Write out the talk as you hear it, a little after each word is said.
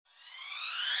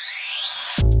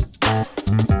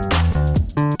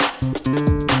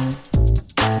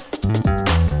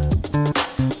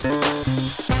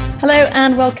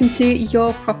and welcome to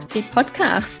Your Property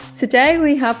Podcast. Today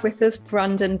we have with us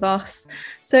Brandon Voss.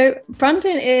 So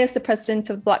Brandon is the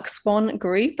president of Black Swan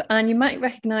Group, and you might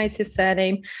recognise his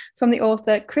surname from the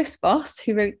author Chris Voss,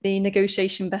 who wrote the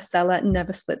negotiation bestseller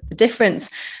Never Split the Difference.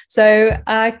 So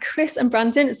Chris and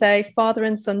Brandon is a father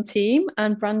and son team,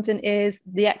 and Brandon is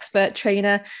the expert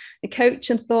trainer, the coach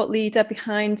and thought leader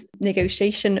behind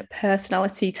negotiation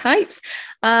personality types.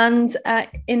 And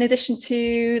in addition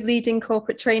to leading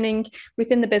corporate training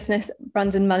within the business,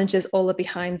 Brandon manages all the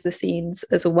behind the scenes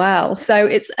as well. So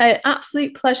it's an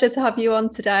absolute pleasure to have you on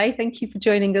today. Thank you for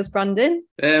joining us, Brandon.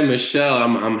 Yeah, Michelle,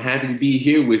 I'm happy to be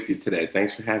here with you today.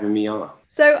 Thanks for having me on.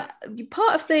 So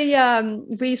part of the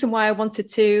reason why I wanted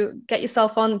to get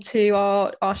yourself on to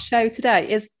our show today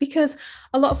is because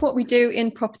a lot of what we do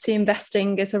in property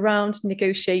investing is around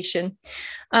negotiation.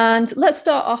 And let's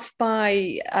start off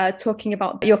by talking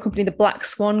about your company, the Black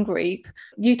Swan Group.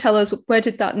 You tell us, where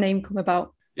did that name come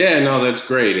about? Yeah, no, that's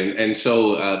great. And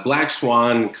so Black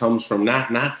Swan comes from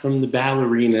not from the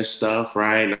ballerina stuff,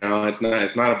 right? No, it's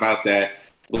not about that.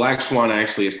 Black Swan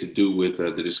actually has to do with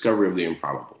the discovery of the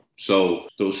improbable. So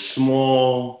those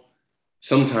small,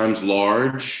 sometimes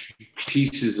large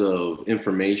pieces of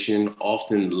information,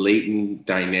 often latent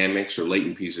dynamics or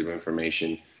latent pieces of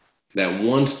information that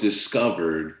once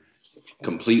discovered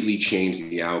completely change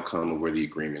the outcome of where the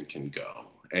agreement can go.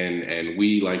 And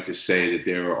we like to say that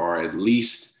there are at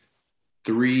least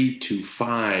 3 to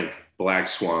 5 black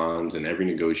swans in every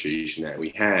negotiation that we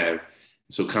have.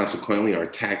 So consequently, our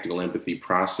tactical empathy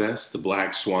process, the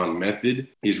Black Swan method,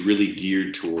 is really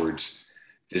geared towards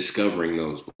discovering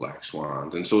those black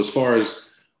swans. And so as far as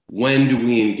when do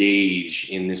we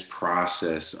engage in this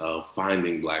process of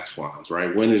finding black swans,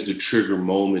 right? When is the trigger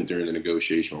moment during the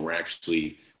negotiation when we're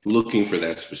actually looking for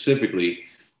that specifically?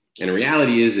 And the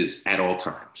reality is it's at all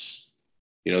times.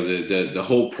 You know, the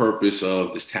whole purpose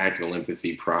of this tactical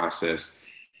empathy process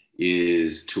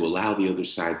is to allow the other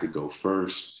side to go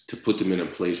first, to put them in a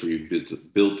place where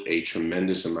you've built a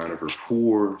tremendous amount of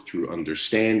rapport through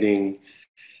understanding.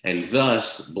 And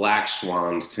thus, black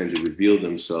swans tend to reveal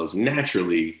themselves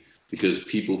naturally because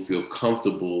people feel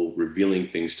comfortable revealing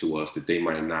things to us that they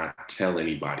might not tell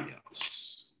anybody else.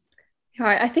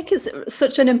 Right. I think it's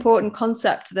such an important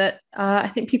concept that I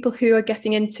think people who are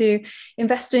getting into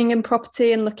investing in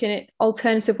property and looking at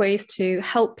alternative ways to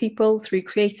help people through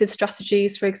creative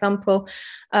strategies, for example,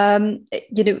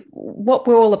 what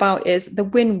we're all about is the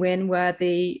win-win, where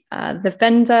the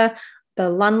vendor, the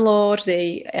landlord,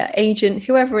 the agent,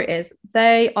 whoever it is,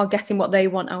 they are getting what they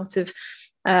want out of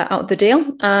the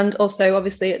deal. And also,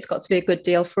 obviously, it's got to be a good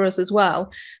deal for us as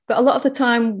well. But a lot of the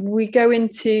time we go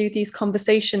into these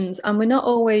conversations and we're not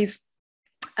always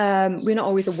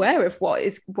aware of what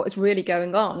is really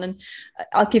going on. And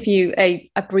I'll give you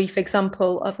a brief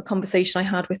example of a conversation I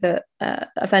had with a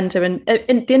vendor. And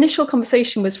the initial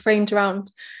conversation was framed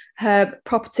around her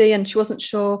property, and she wasn't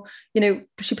sure,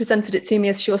 she presented it to me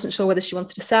as she wasn't sure whether she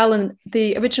wanted to sell. And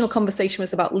the original conversation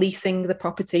was about leasing the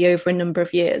property over a number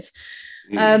of years.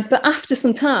 But after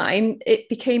some time, it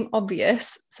became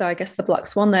obvious. So I guess the black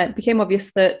swan there, it became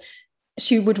obvious that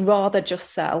she would rather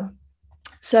just sell.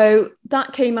 So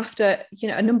that came after,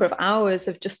 a number of hours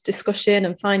of just discussion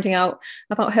and finding out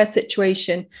about her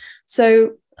situation.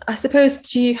 So I suppose,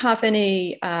 do you have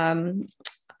any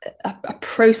a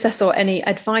process or any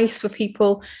advice for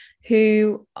people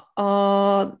who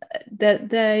are that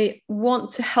they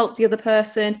want to help the other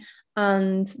person,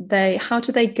 and how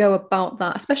do they go about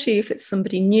that, especially if it's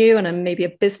somebody new and maybe a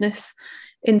business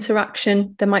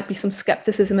interaction? There might be some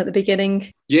skepticism at the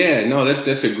beginning. Yeah, no,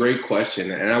 that's a great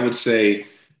question. And I would say,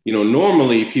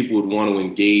 normally people would want to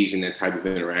engage in that type of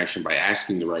interaction by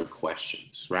asking the right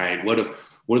questions, right? What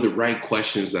are the right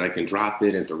questions that I can drop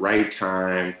in at the right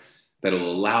time that'll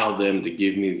allow them to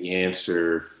give me the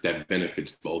answer that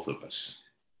benefits both of us?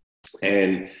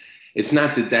 And it's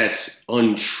not that that's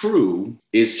untrue.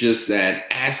 It's just that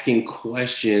asking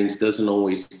questions doesn't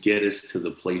always get us to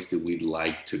the place that we'd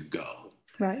like to go.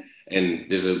 Right. And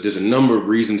there's a number of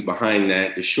reasons behind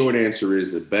that. The short answer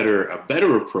is a better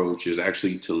approach is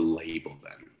actually to label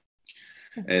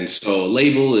them. And so a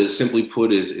label is simply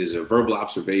put is a verbal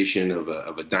observation of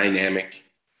a dynamic.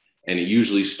 And it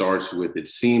usually starts with it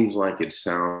seems like, it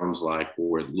sounds like,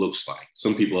 or it looks like.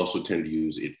 Some people also tend to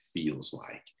use it feels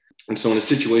like. And so in a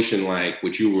situation like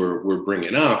what you were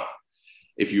bringing up,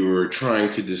 if you were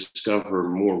trying to discover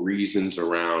more reasons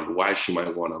around why she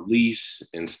might want to lease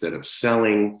instead of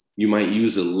selling, you might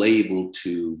use a label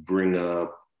to bring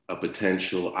up a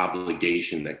potential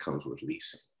obligation that comes with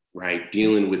leasing, right?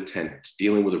 Dealing with tenants,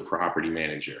 dealing with a property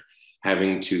manager,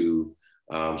 having to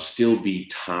still be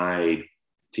tied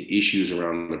to issues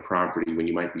around the property when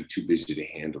you might be too busy to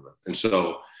handle them. And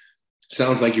so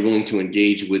sounds like you're willing to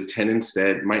engage with tenants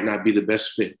that might not be the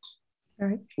best fit. All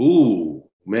right. Ooh,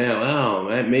 man,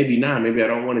 well, maybe not. Maybe I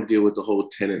don't want to deal with the whole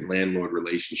tenant-landlord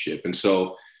relationship. And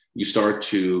so you start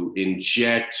to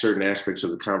inject certain aspects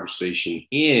of the conversation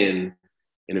in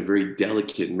a very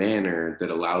delicate manner that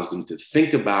allows them to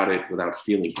think about it without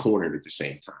feeling cornered at the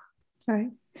same time. Right.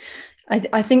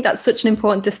 I think that's such an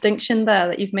important distinction there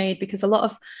that you've made, because a lot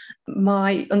of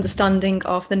my understanding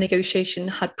of the negotiation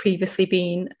had previously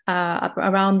been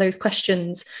around those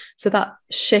questions. So that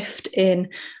shift in,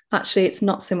 actually, it's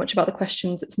not so much about the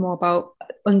questions, it's more about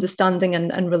understanding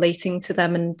and relating to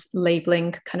them and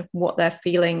labeling kind of what they're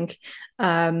feeling,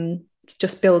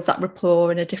 just builds that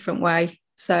rapport in a different way.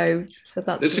 So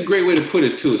that's a great way to put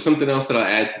it too. Something else that I'll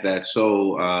add to that.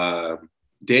 So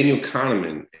Daniel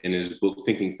Kahneman, in his book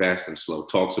Thinking Fast and Slow,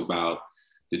 talks about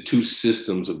the two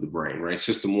systems of the brain, right?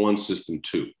 System 1, system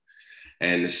 2.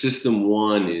 And the system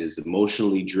 1 is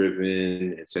emotionally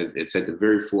driven. It's at the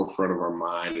very forefront of our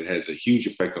mind. It has a huge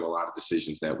effect on a lot of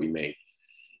decisions that we make.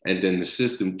 And then the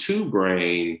system 2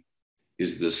 brain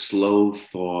is the slow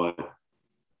thought,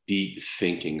 deep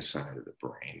thinking side of the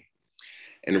brain.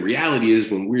 And the reality is,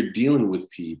 when we're dealing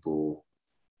with people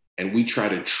and we try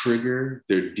to trigger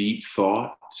their deep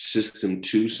thought, system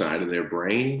 2 side of their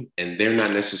brain, and they're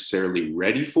not necessarily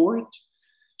ready for it,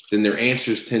 then their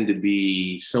answers tend to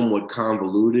be somewhat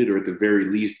convoluted, or at the very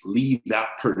least leave out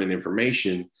pertinent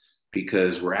information,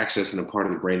 because we're accessing a part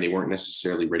of the brain they weren't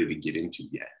necessarily ready to get into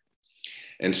yet.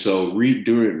 And so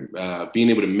being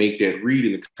able to make that read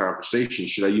in the conversation,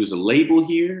 should I use a label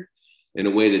here in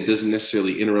a way that doesn't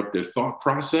necessarily interrupt their thought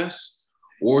process?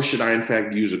 Or should I, in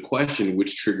fact, use a question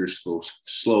which triggers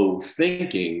slow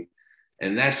thinking?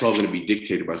 And that's all going to be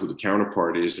dictated by who the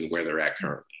counterpart is and where they're at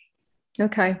currently.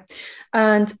 Okay.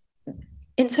 And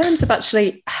in terms of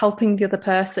actually helping the other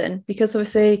person, because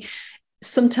obviously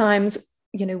sometimes,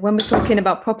 you know, when we're talking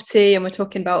about property and we're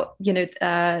talking about, you know,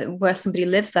 where somebody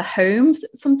lives, their homes,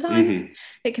 sometimes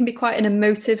it can be quite an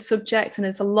emotive subject, and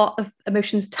there's a lot of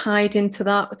emotions tied into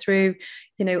that through,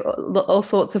 you know, all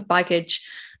sorts of baggage.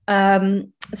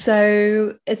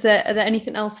 So are there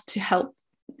anything else to help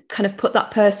kind of put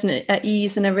that person at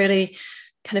ease in a really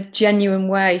kind of genuine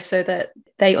way, so that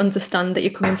they understand that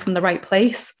you're coming from the right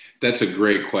place? That's a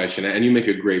great question. And you make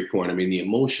a great point. I mean, the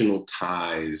emotional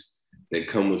ties that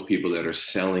come with people that are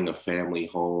selling a family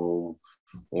home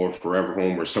or forever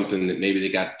home, or something that maybe they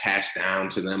got passed down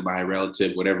to them by a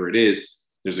relative, whatever it is,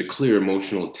 there's a clear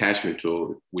emotional attachment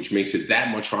to it, which makes it that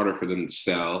much harder for them to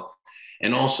sell.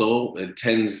 And also they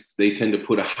tend to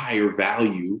put a higher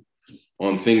value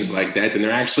on things like that than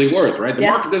they're actually worth, right? The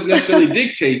market doesn't necessarily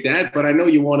dictate that, but I know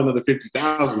you want another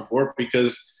 50,000 for it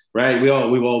because, right,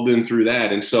 we've all been through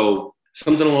that. And so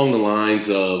something along the lines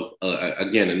of,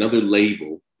 again, another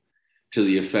label to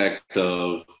the effect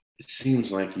of, it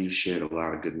seems like you shared a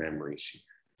lot of good memories here.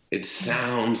 It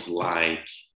sounds like,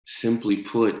 simply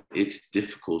put, it's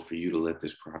difficult for you to let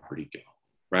this property go,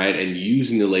 right? And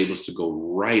using the labels to go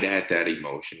right at that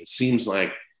emotion. It seems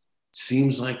like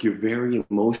you're very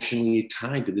emotionally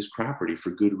tied to this property for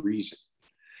good reason,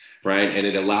 right? And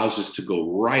it allows us to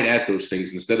go right at those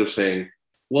things instead of saying,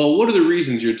 well, what are the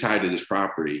reasons you're tied to this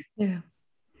property? Yeah.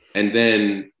 And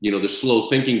then, you know, the slow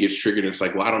thinking gets triggered. And it's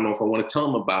like, well, I don't know if I want to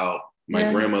tell them about my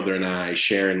grandmother and I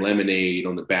sharing lemonade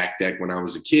on the back deck when I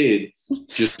was a kid,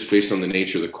 just based on the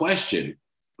nature of the question.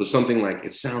 But something like,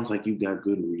 it sounds like you've got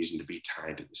good reason to be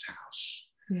tied to this house.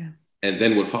 Yeah. And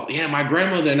then would follow, my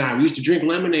grandmother and I, we used to drink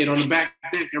lemonade on the back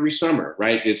deck every summer,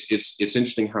 right? It's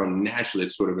interesting how naturally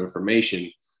that sort of information,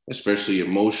 especially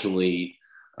emotionally,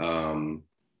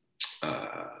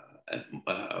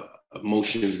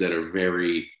 emotions that are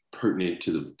very pertinent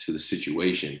to the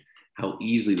situation, how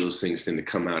easily those things tend to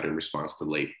come out in response to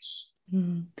labels.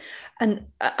 And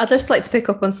I'd just like to pick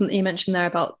up on something you mentioned there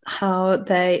about how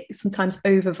they sometimes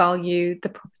overvalue the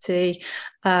property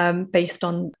based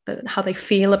on how they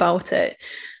feel about it.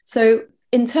 So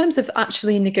in terms of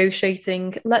actually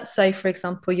negotiating, let's say, for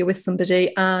example, you're with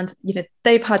somebody and, you know,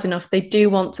 they've had enough, they do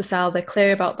want to sell, they're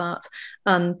clear about that,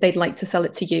 and they'd like to sell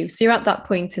it to you. So you're at that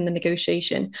point in the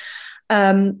negotiation.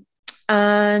 And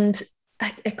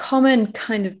a common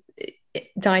kind of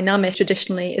dynamic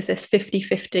traditionally is this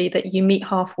 50-50, that you meet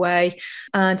halfway.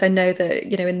 And I know that,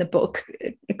 you know, in the book,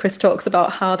 Chris talks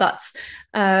about how that's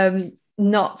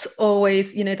not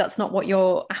always, you know, that's not what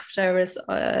you're after as,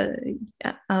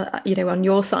 you know, on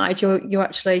your side. You're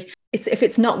actually, if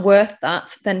it's not worth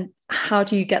that, then how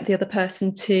do you get the other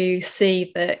person to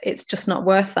see that it's just not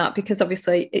worth that? Because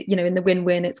obviously, you know, in the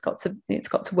win-win, it's got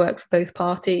to work for both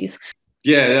parties.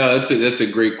 Yeah, no, that's a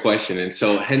great question. And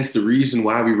so hence the reason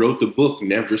why we wrote the book,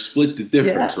 Never Split the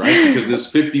Difference, Yeah. right? Because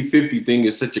this 50-50 thing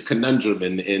is such a conundrum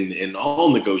in all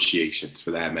negotiations for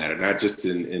that matter, not just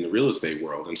in the real estate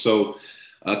world. And so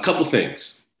a couple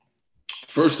things.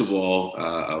 First of all,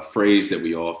 a phrase that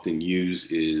we often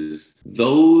use is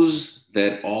those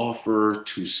that offer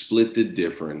to split the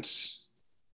difference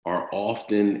are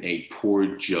often a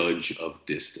poor judge of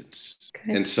distance.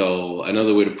 Okay. And so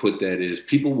another way to put that is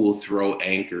people will throw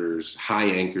anchors, high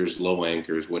anchors, low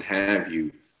anchors, what have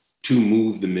you, to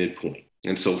move the midpoint.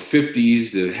 And so 50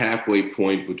 is the halfway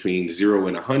point between 0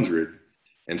 and 100.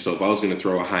 And so if I was going to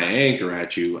throw a high anchor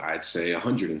at you, I'd say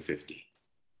 150.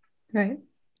 Right.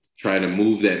 Try to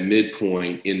move that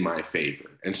midpoint in my favor.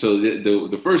 And so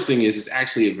the first thing is it's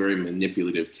actually a very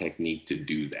manipulative technique to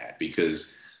do that,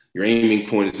 because your aiming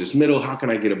point is this middle. How can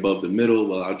I get above the middle?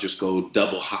 Well, I'll just go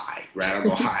double high, right? I'll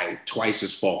go high twice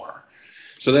as far.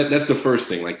 So that's the first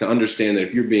thing, like to understand that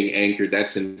if you're being anchored,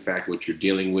 that's in fact what you're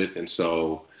dealing with. And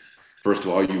so first of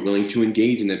all, you're willing to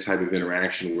engage in that type of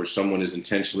interaction where someone is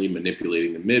intentionally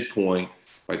manipulating the midpoint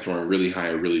by throwing really high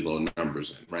or really low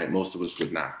numbers in, right? Most of us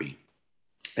would not be.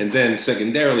 And then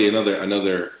secondarily,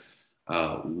 another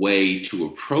way to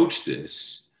approach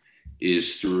this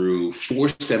is through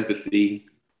forced empathy,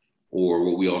 or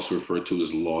what we also refer to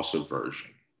as loss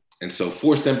aversion. And so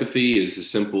forced empathy is a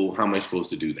simple, how am I supposed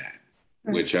to do that?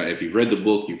 Right. Which if you've read the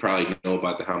book, you probably know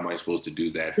about the how am I supposed to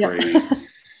do that phrase,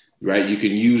 right? You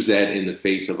can use that in the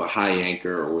face of a high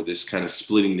anchor or this kind of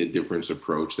splitting the difference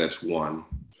approach. That's one.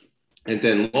 And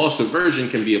then loss aversion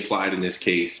can be applied in this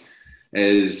case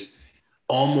as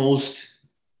almost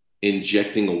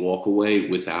injecting a walk away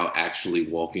without actually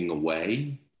walking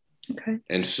away. Okay.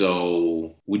 And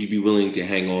so would you be willing to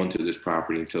hang on to this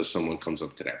property until someone comes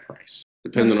up to that price?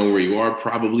 Depending on where you are,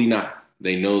 probably not.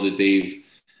 They know that they've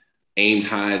aimed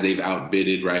high, they've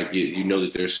outbidded, right? You know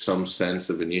that there's some sense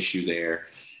of an issue there.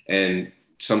 And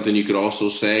something you could also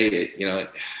say, it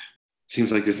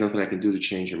seems like there's nothing I can do to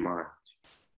change your mind.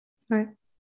 Right.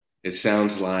 It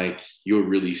sounds like you're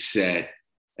really set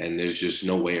and there's just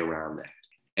no way around that.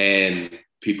 And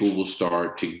people will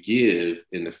start to give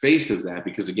in the face of that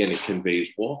because, again, it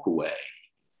conveys walk away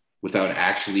without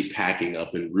actually packing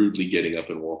up and rudely getting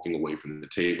up and walking away from the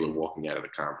table and walking out of the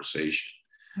conversation.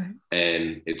 Right.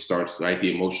 And it starts, right?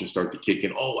 The emotions start to kick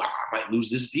in. Oh, I might lose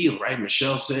this deal, right?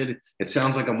 Michelle said, it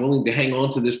sounds like I'm willing to hang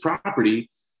on to this property,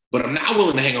 but I'm not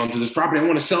willing to hang on to this property. I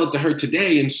want to sell it to her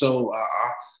today. And so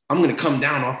I'm going to come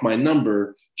down off my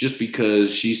number just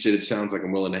because she said it sounds like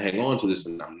I'm willing to hang on to this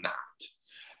and I'm not.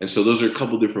 And so those are a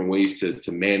couple different ways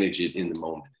to manage it in the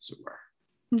moment, as it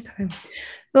were. Okay.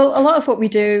 Well, a lot of what we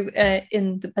do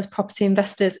as property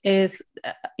investors is,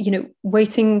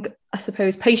 waiting, I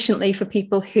suppose, patiently for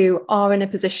people who are in a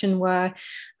position where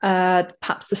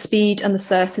perhaps the speed and the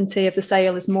certainty of the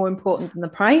sale is more important than the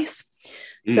price.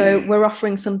 So we're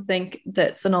offering something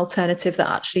that's an alternative that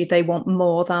actually they want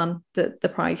more than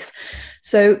the price.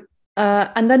 So,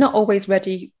 and they're not always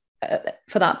ready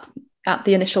for that at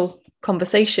the initial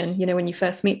conversation, when you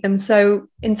first meet them. So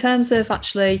in terms of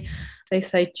actually, they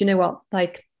say, do you know what,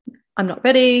 like, I'm not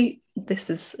ready. This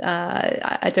is,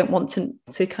 I don't want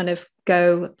to kind of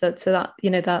go to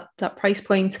that, that price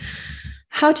point.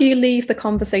 How do you leave the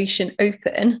conversation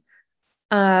open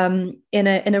in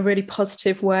a really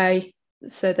positive way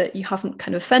so that you haven't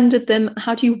kind of offended them?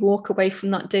 How do you walk away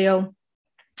from that deal,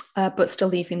 but still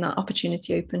leaving that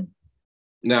opportunity open?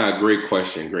 Great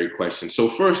question. So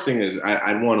first thing is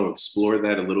I want to explore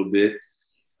that a little bit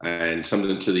and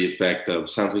something to the effect of,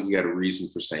 sounds like you got a reason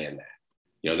for saying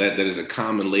that. That is a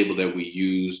common label that we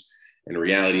use. And the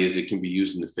reality is it can be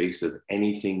used in the face of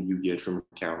anything you get from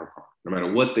a counterpart. No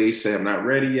matter what they say, I'm not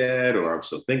ready yet, or I'm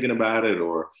still thinking about it,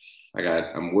 or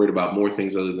I'm worried about more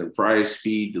things other than price,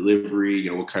 speed, delivery,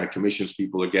 what kind of commissions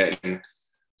people are getting.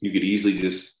 You could easily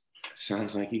just,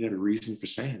 sounds like you got a reason for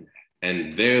saying that.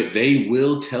 And they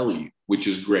will tell you, which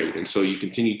is great. And so you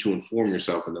continue to inform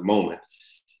yourself in the moment.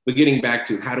 But getting back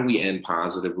to how do we end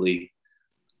positively,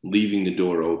 leaving the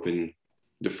door open,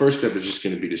 the first step is just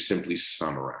going to be to simply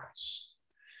summarize.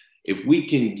 If we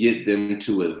can get them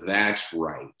to a that's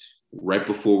right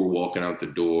before we're walking out the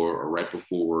door or right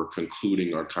before we're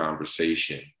concluding our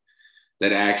conversation,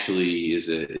 that actually is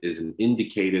an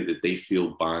indicator that they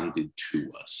feel bonded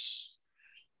to us.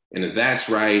 And if that's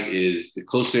right, is the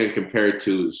closer I can compare it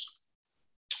to is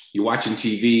you're watching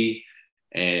TV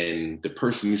and the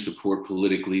person you support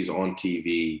politically is on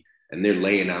TV and they're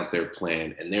laying out their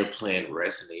plan and their plan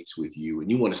resonates with you and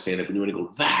you want to stand up and you want to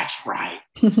go, that's right.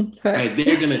 Right.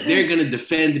 They're gonna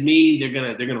defend me.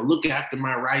 They're gonna look after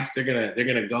my rights. They're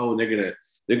gonna go and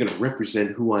they're They're going to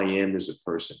represent who I am as a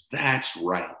person. That's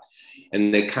right.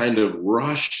 And the kind of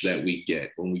rush that we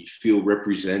get when we feel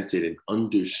represented and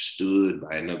understood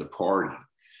by another party,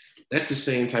 that's the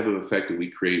same type of effect that we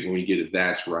create when we get a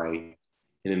that's right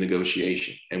in a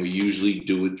negotiation. And we usually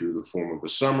do it through the form of a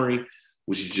summary,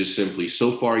 which is just simply,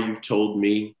 so far you've told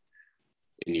me,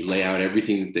 and you lay out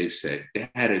everything that they've said,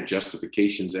 data,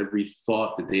 justifications, every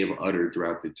thought that they have uttered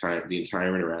throughout the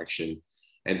entire interaction.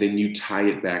 And then you tie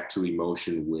it back to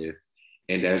emotion with,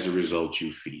 and as a result,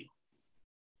 you feel.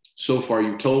 So far,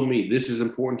 you've told me this is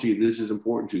important to you, this is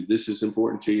important to you, this is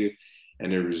important to you.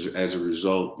 And as a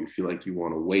result, you feel like you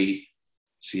want to wait,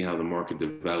 see how the market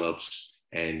develops,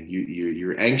 and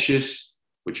you're anxious,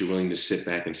 but you're willing to sit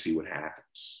back and see what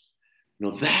happens.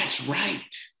 That's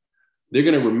right. They're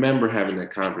going to remember having that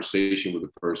conversation with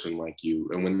a person like you.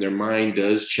 And when their mind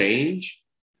does change,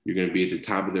 you're going to be at the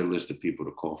top of their list of people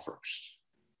to call first.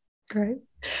 Great.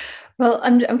 Well,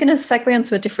 I'm going to segue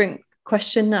onto a different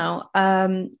question now.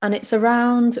 And it's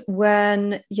around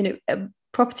when,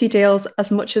 property deals,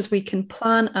 as much as we can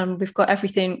plan and we've got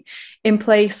everything in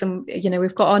place and,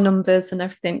 we've got our numbers and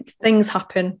everything, things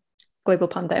happen, global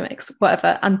pandemics,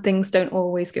 whatever, and things don't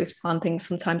always go to plan. Things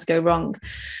sometimes go wrong.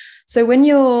 So when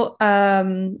you're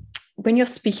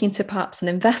speaking to perhaps an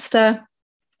investor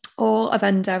or a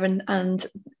vendor and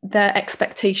their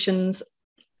expectations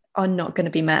are not going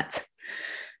to be met,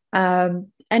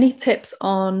 any tips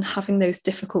on having those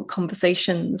difficult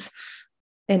conversations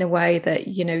in a way that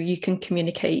you can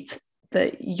communicate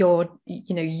that you're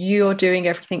doing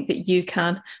everything that you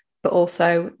can, but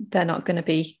also they're not going to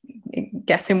be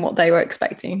getting what they were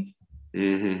expecting?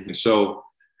 Mm-hmm. So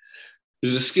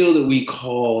there's a skill that we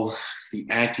call the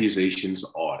accusations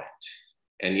audit.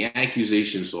 And the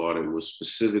accusations audit was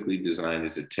specifically designed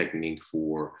as a technique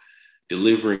for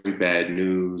delivering bad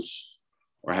news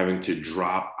or having to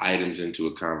drop items into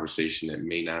a conversation that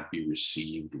may not be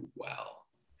received well.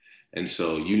 And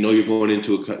so, you're going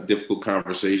into a difficult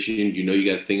conversation, you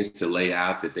got things to lay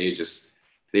out that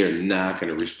they are not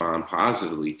going to respond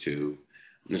positively to.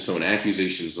 And so an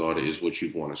accusations audit is what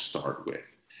you want to start with.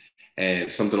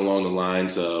 And something along the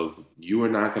lines of, you are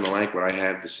not going to like what I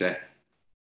have to say.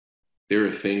 There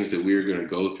are things that we're going to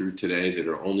go through today that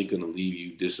are only going to leave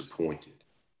you disappointed.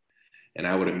 And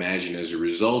I would imagine as a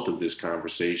result of this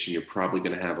conversation, you're probably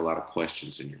going to have a lot of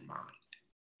questions in your mind.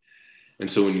 And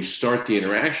so when you start the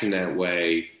interaction that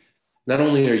way, not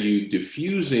only are you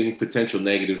diffusing potential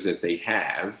negatives that they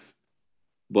have,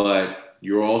 but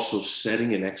you're also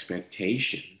setting an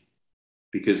expectation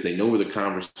because they know where the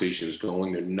conversation is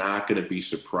going. They're not going to be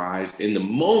surprised. In the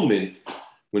moment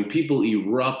when people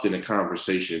erupt in a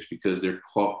conversation, it's because they're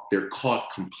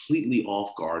caught completely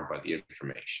off guard by the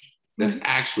information. That's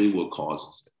actually what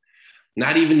causes it.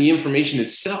 Not even the information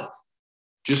itself,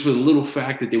 just for the little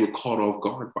fact that they were caught off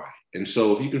guard by it. And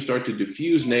so if you can start to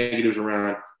diffuse negatives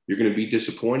around, you're going to be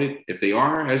disappointed. If they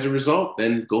are as a result,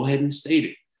 then go ahead and state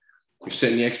it. You're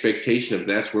setting the expectation of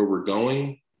that's where we're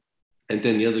going. And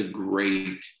then the other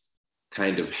great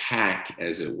kind of hack,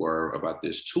 as it were, about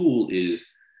this tool is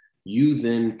you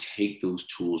then take those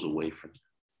tools away from them.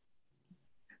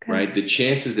 Okay. Right? The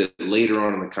chances that later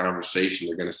on in the conversation,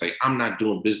 they're going to say, I'm not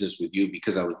doing business with you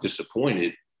because I was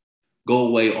disappointed, go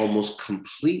away almost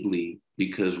completely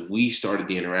because we started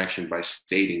the interaction by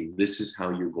stating, this is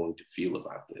how you're going to feel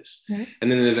about this. Mm-hmm.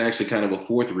 And then there's actually kind of a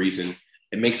fourth reason.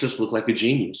 It makes us look like a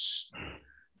genius.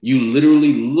 You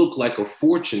literally look like a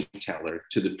fortune teller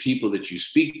to the people that you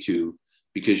speak to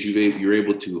because you're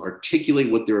able to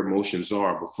articulate what their emotions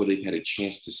are before they've had a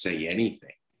chance to say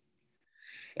anything.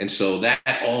 And so that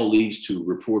all leads to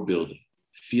rapport building,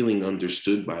 feeling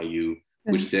understood by you,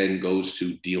 which then goes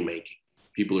to deal making.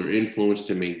 People are influenced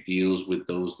to make deals with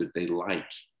those that they like.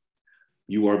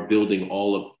 You're building up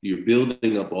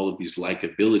all of these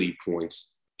likability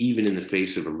points, even in the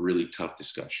face of a really tough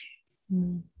discussion.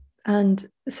 And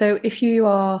so if you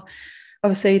are,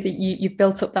 obviously that you've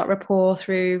built up that rapport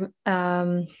through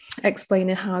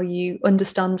explaining how you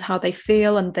understand how they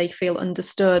feel and they feel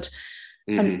understood.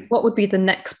 Mm-hmm. And what would be the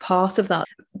next part of that?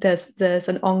 There's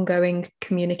an ongoing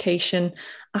communication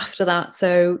after that.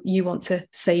 So you want to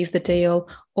save the deal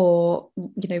or,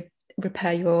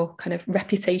 repair your kind of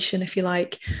reputation, if you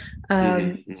like.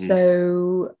 Mm-hmm.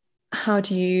 So how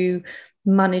do you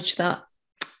manage that?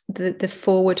 The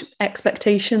forward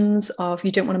expectations of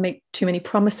you don't want to make too many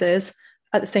promises.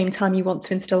 At the same time, you want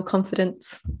to instill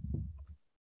confidence.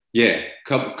 Yeah,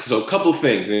 a couple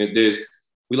things.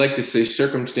 We like to say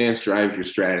circumstance drives your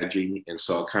strategy. And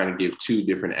so I'll kind of give two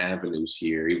different avenues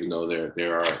here, even though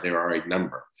there are a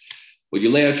number. Well, you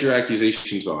lay out your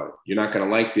accusations on it. You're not going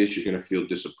to like this. You're going to feel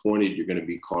disappointed. You're going to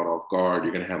be caught off guard.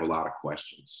 You're going to have a lot of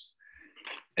questions,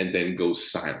 and then go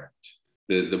silent.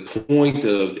 The point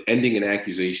of ending an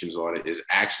accusations audit is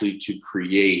actually to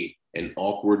create an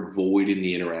awkward void in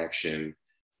the interaction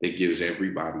that gives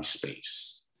everybody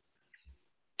space.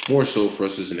 More so for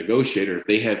us as a negotiator, if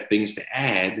they have things to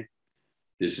add,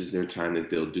 this is their time that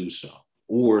they'll do so.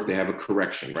 Or if they have a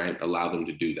correction, right? Allow them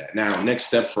to do that. Now, next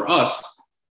step for us,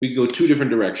 we go two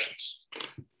different directions.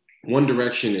 One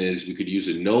direction is we could use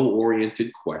a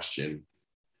no-oriented question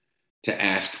to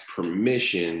ask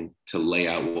permission to lay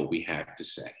out what we have to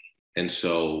say. And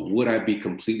so, would I be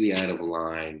completely out of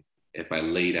line if I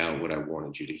laid out what I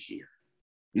wanted you to hear?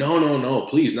 No,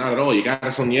 please, not at all. You got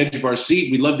us on the edge of our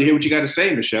seat. We'd love to hear what you got to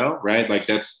say, Michelle, right? Like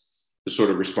that's the sort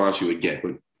of response you would get,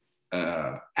 but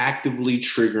actively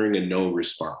triggering a no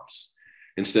response.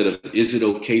 Instead of, is it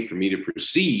okay for me to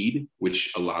proceed,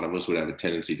 which a lot of us would have a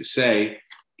tendency to say,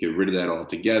 get rid of that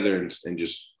altogether and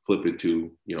just flip it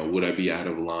to, would I be out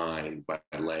of line by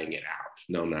laying it out?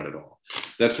 No, not at all.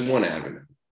 That's one avenue.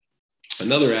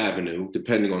 Another avenue,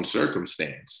 depending on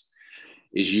circumstance,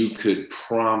 is you could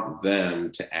prompt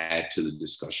them to add to the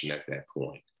discussion at that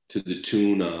point, to the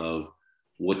tune of,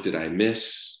 what did I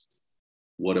miss?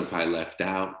 What have I left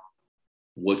out?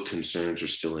 What concerns are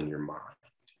still in your mind?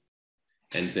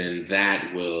 And then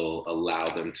that will allow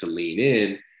them to lean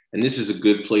in. And this is a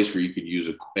good place where you could use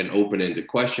an open-ended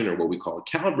question, or what we call a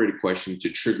calibrated question, to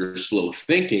trigger slow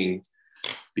thinking,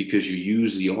 because you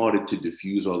use the audit to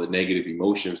diffuse all the negative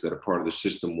emotions that are part of the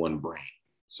system one brain.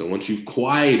 So once you've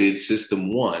quieted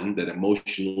system one, that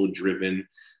emotional driven,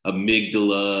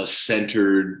 amygdala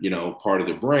centered, part of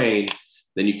the brain,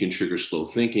 then you can trigger slow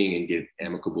thinking and get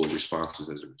amicable responses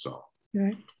as a result.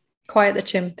 Right. Quiet the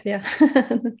chimp, yeah.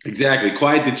 Exactly,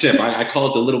 quiet the chimp. I call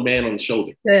it the little man on the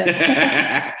shoulder.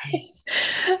 Yeah.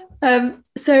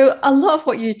 So a lot of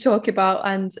what you talk about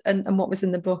and what was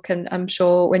in the book, and I'm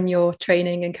sure when you're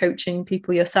training and coaching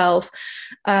people yourself,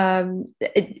 do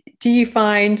you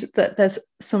find that there's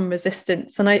some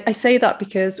resistance? And I say that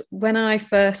because when I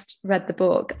first read the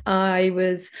book, a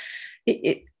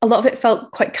lot of it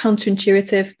felt quite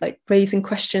counterintuitive, like raising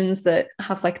questions that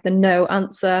have like the no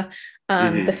answer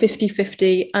and the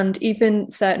 50-50, and even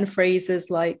certain phrases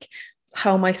like,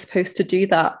 how am I supposed to do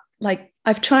that? Like,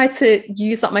 I've tried to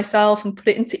use that myself and put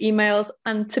it into emails.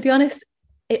 And to be honest,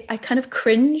 I kind of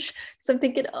cringe, because I'm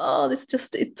thinking,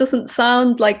 it doesn't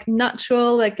sound like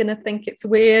natural. They're going to think it's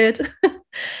weird.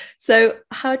 So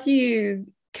how do you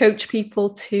coach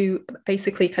people to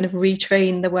basically kind of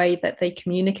retrain the way that they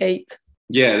communicate?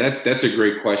 Yeah, that's a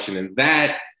great question. And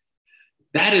that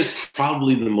is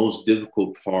probably the most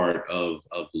difficult part of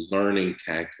learning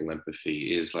tactile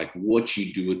empathy, is like what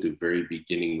you do at the very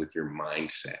beginning with your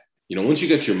mindset. Once you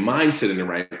got your mindset in the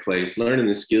right place, learning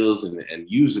the skills and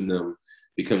using them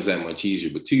becomes that much easier.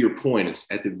 But to your point, it's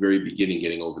at the very beginning,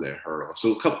 getting over that hurdle.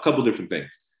 So a couple different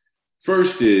things.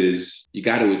 First is you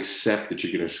got to accept that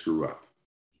you're going to screw up.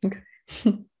 Okay.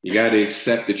 You got to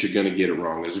accept that you're going to get it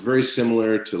wrong. It's very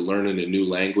similar to learning a new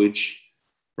language,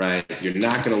 right? You're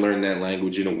not going to learn that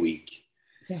language in a week.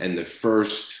 Yes. And the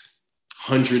first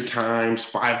 100 times,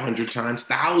 500 times,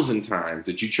 1,000 times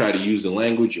that you try to use the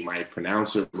language, you might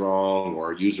pronounce it wrong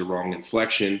or use the wrong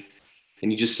inflection.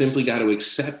 And you just simply got to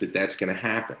accept that that's going to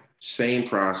happen. Same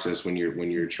process when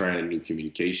you're trying a new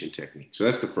communication technique. So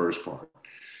that's the first part.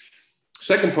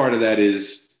 Second part of that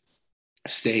is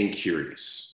staying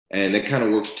curious. And that kind of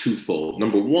works twofold.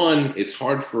 Number one, it's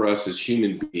hard for us as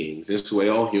human beings, it's the way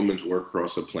all humans work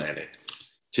across the planet,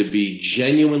 to be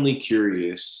genuinely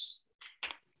curious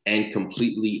and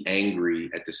completely angry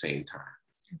at the same time.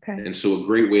 Okay. And so a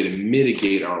great way to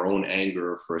mitigate our own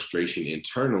anger or frustration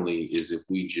internally is if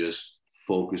we just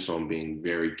focus on being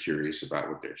very curious about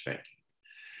what they're thinking.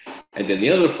 And then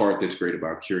the other part that's great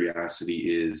about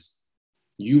curiosity is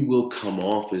you will come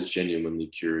off as genuinely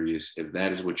curious if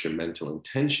that is what your mental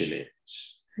intention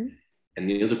is. Mm-hmm. And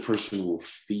the other person will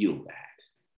feel that.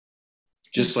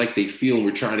 Just like they feel when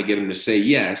we're trying to get them to say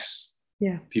yes,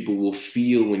 yeah. People will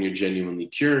feel when you're genuinely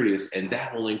curious, and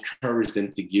that will encourage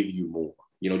them to give you more.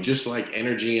 Just like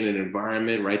energy in an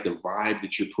environment, right? The vibe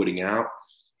that you're putting out.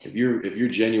 If your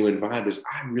genuine vibe is,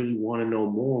 I really want to know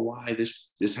more why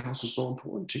this house is so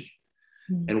important to you.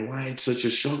 And why it's such a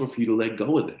struggle for you to let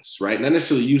go of this, right? Not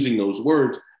necessarily using those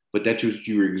words, but that's what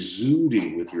you're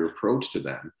exuding with your approach to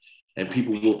them. And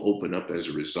people will open up as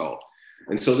a result.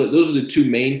 And so those are the two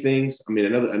main things. I mean,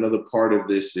 another part of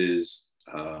this is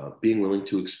being willing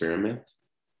to experiment.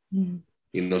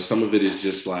 Mm-hmm. Some of it is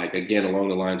just like, again, along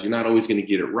the lines, you're not always going to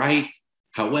get it right.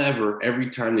 However, every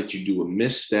time that you do a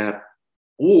misstep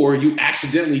or you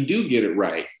accidentally do get it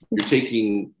right. You're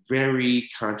taking very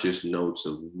conscious notes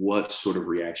of what sort of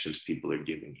reactions people are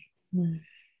giving you. Mm.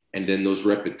 And then those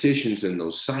repetitions and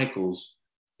those cycles,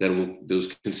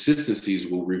 those consistencies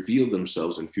will reveal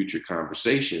themselves in future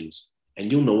conversations,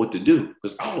 and you'll know what to do.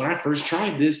 Because, when I first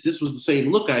tried this was the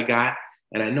same look I got,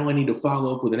 and I know I need to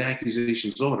follow up with an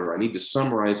accusations order. I need to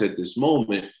summarize at this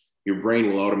moment. Your brain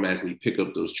will automatically pick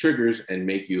up those triggers and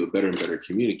make you a better and better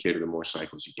communicator the more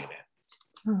cycles you get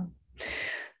in. Oh.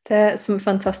 There are some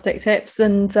fantastic tips.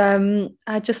 And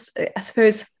I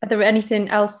suppose, are there anything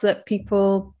else that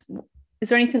is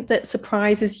there anything that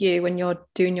surprises you when you're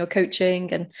doing your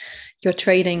coaching and your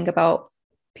training about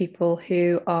people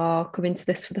who are coming to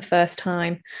this for the first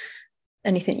time?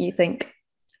 Anything you think?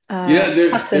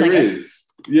 There is.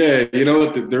 Yeah,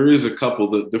 there is a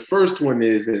couple. The first one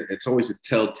is, it's always a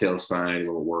telltale sign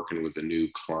when we're working with a new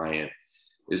client,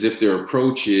 is if their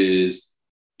approach is,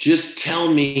 just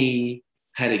tell me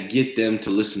how to get them to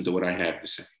listen to what I have to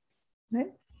say.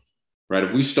 Right?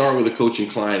 If we start with a coaching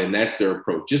client and that's their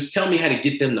approach, just tell me how to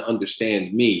get them to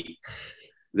understand me,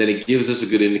 then it gives us a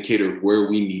good indicator of where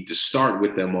we need to start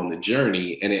with them on the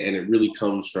journey. And it really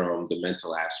comes from the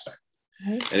mental aspect.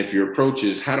 Right. And if your approach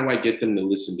is, how do I get them to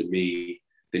listen to me?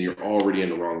 Then you're already in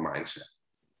the wrong mindset.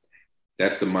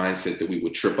 That's the mindset that we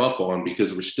would trip up on,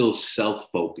 because we're still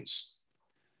self-focused.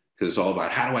 Because it's all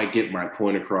about, how do I get my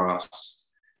point across?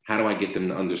 How do I get them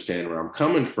to understand where I'm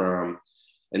coming from?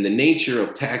 And the nature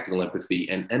of tactical empathy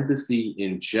and empathy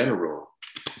in general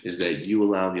is that you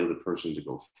allow the other person to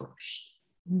go first.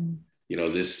 Mm.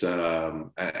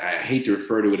 I hate to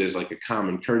refer to it as like a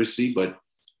common courtesy, but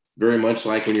very much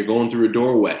like when you're going through a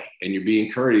doorway and you're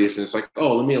being courteous, and it's like,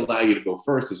 let me allow you to go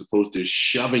first, as opposed to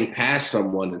shoving past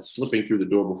someone and slipping through the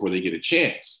door before they get a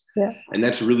chance. Yeah. And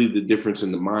that's really the difference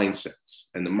in the mindsets.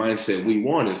 And the mindset we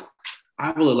want is,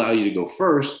 I will allow you to go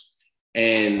first.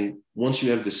 And once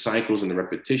you have the cycles and the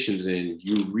repetitions in,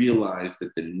 you realize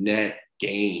that the net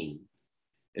gain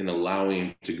in allowing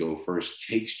him to go first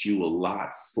takes you a lot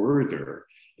further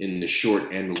in the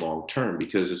short and the long term,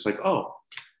 because it's like,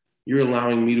 you're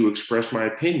allowing me to express my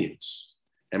opinions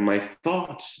and my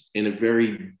thoughts in a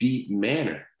very deep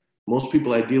manner. Most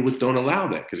people I deal with don't allow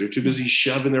that, because they're too busy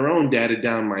shoving their own data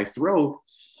down my throat,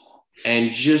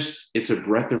 and it's a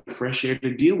breath of fresh air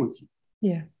to deal with you.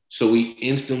 Yeah. So we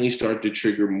instantly start to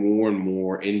trigger more and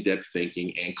more in-depth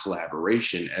thinking and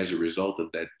collaboration as a result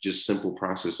of that just simple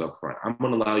process up front. I'm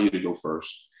going to allow you to go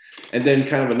first. And then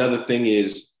kind of another thing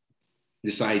is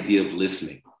this idea of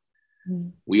listening.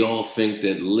 Mm. We all think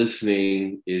that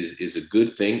listening is a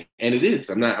good thing, and it is.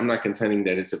 I'm not contending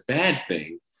that it's a bad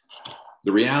thing.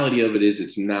 The reality of it is,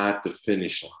 it's not the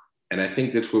finish line. And I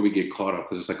think that's where we get caught up,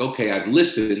 because it's like, okay, I've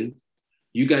listened.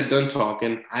 You got done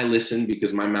talking. I listened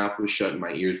because my mouth was shut and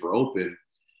my ears were open.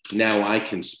 Now I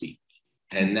can speak.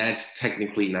 And that's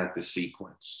technically not the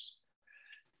sequence.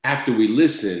 After we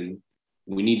listen,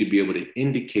 we need to be able to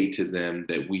indicate to them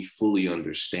that we fully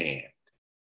understand.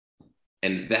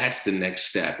 And that's the next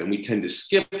step. And we tend to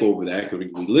skip over that,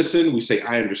 because we listen, we say,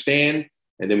 I understand.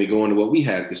 And then we go into what we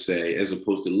have to say, as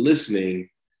opposed to listening,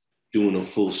 doing a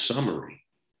full summary.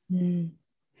 Mm.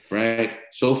 Right?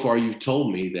 So far, you've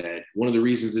told me that one of the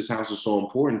reasons this house is so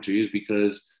important to you is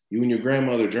because you and your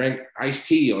grandmother drank iced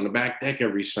tea on the back deck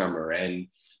every summer. And,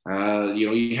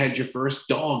 you had your first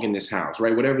dog in this house,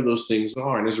 right? Whatever those things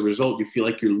are. And as a result, you feel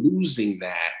like you're losing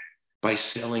that by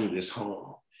selling this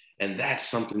home. And that's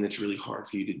something that's really hard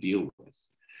for you to deal with.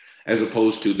 As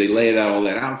opposed to, they lay all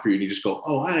that out for you and you just go,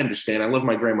 I understand. I love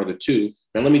my grandmother too.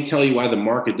 Now let me tell you why the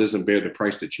market doesn't bear the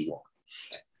price that you want.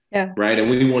 Yeah. Right. And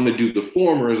we want to do the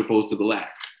former as opposed to the latter.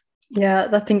 Yeah,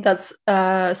 I think that's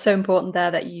so important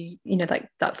there, that like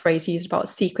that phrase used about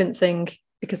sequencing,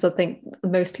 because I think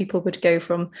most people would go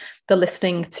from the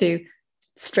listening to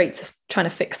straight to trying to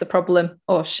fix the problem,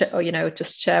 or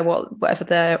just share whatever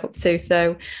they're up to.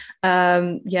 So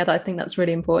I think that's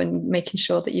really important, making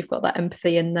sure that you've got that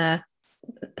empathy in there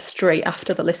straight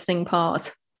after the listening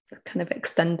part, kind of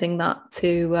extending that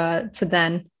to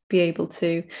then be able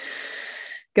to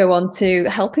go on to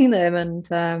helping them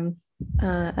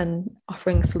and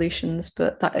offering solutions.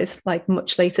 But that is like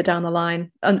much later down the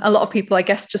line, and a lot of people, I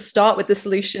guess, just start with the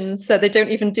solutions, so they don't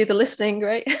even do the listening,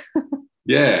 right?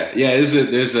 Yeah.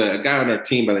 There's a guy on our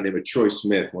team by the name of Troy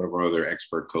Smith, one of our other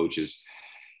expert coaches.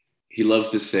 He loves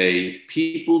to say,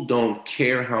 people don't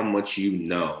care how much you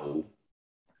know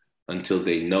until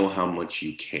they know how much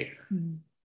you care. Mm.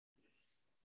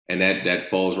 And that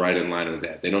falls right in line with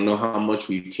that. They don't know how much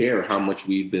we care, how much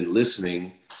we've been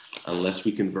listening, unless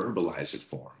we can verbalize it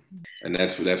for them. And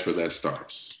that's where that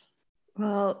starts.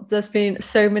 Well, there's been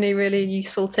so many really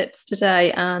useful tips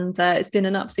today, and it's been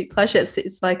an absolute pleasure.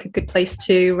 It's like a good place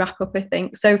to wrap up, I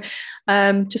think. So,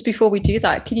 just before we do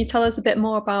that, can you tell us a bit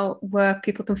more about where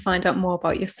people can find out more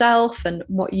about yourself and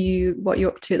what you're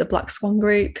up to at the Black Swan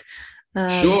Group?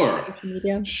 Sure, Social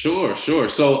media. sure.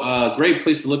 So, great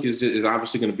place to look is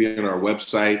obviously going to be on our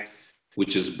website,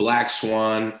 which is Black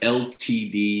Swan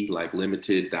Ltd, like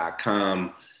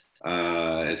limited.com.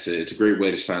 It's a great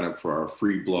way to sign up for our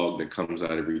free blog that comes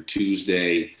out every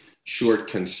Tuesday. Short,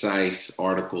 concise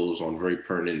articles on very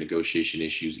pertinent negotiation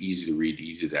issues, easy to read,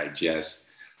 easy to digest.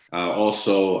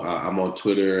 Also, I'm on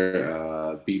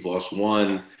Twitter,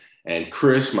 BVOS1, and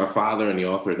Chris, my father and the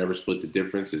author of Never Split the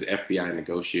Difference, is FBI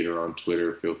Negotiator on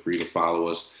Twitter. Feel free to follow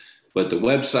us. But the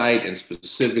website, and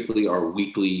specifically our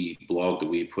weekly blog that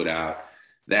we put out,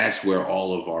 that's where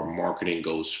all of our marketing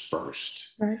goes first.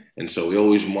 Right. And so we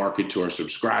always market to our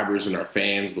subscribers and our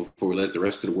fans before we let the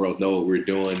rest of the world know what we're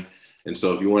doing. And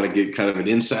so if you want to get kind of an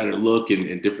insider look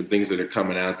and different things that are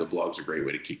coming out, the blog's a great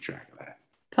way to keep track of that.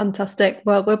 Fantastic.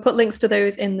 Well, we'll put links to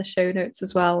those in the show notes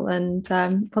as well. And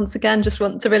once again, just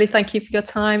want to really thank you for your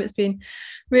time. It's been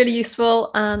really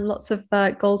useful and lots of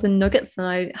golden nuggets. And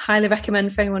I highly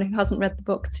recommend for anyone who hasn't read the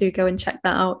book to go and check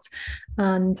that out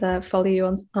and follow you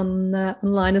on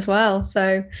online as well.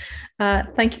 So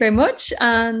thank you very much.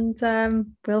 And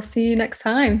we'll see you next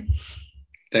time.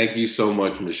 Thank you so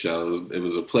much, Michelle. It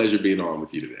was a pleasure being on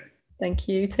with you today. Thank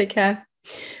you. Take care.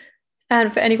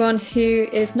 And for anyone who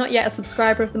is not yet a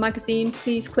subscriber of the magazine,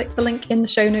 please click the link in the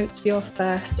show notes for your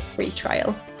first free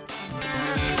trial.